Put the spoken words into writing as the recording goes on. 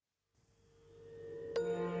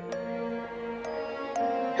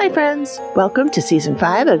Hi, friends. Welcome to Season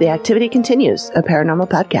 5 of The Activity Continues, a paranormal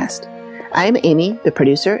podcast. I'm Amy, the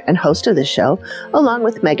producer and host of this show, along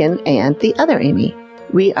with Megan and the other Amy.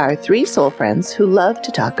 We are three soul friends who love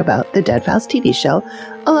to talk about the Dead Files TV show,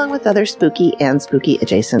 along with other spooky and spooky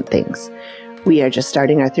adjacent things. We are just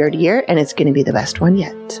starting our third year, and it's going to be the best one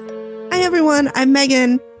yet. Hi, everyone. I'm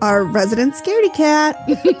Megan, our resident scaredy cat.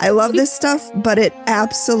 I love this stuff, but it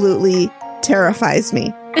absolutely terrifies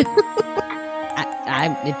me.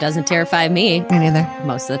 It doesn't terrify me. Me neither.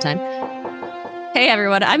 Most of the time. Hey,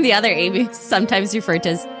 everyone. I'm the other Amy, sometimes referred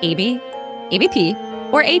to as Amy, ABP,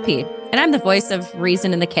 or AP. And I'm the voice of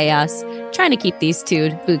reason in the chaos, trying to keep these two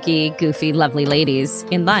spooky, goofy, lovely ladies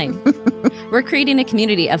in line. We're creating a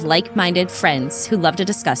community of like-minded friends who love to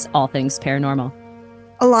discuss all things paranormal.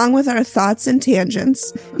 Along with our thoughts and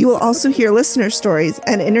tangents, you will also hear listener stories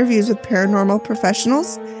and interviews with paranormal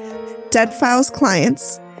professionals, Dead Files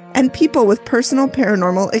clients, and people with personal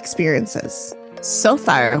paranormal experiences. So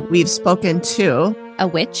far, we've spoken to A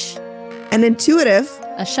witch, An intuitive,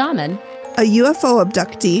 a shaman. a UFO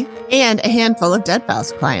abductee, and a handful of Dead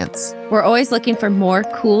Files clients. We're always looking for more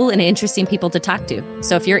cool and interesting people to talk to.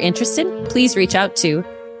 So if you're interested, please reach out to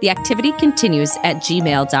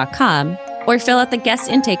theactivitycontinues@gmail.com or fill out the guest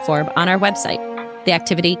intake form on our website,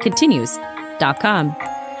 theactivitycontinues.com.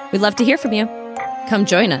 We'd love to hear from you. Come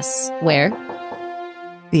join us where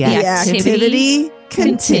The the activity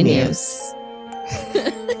continues.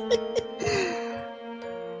 continues.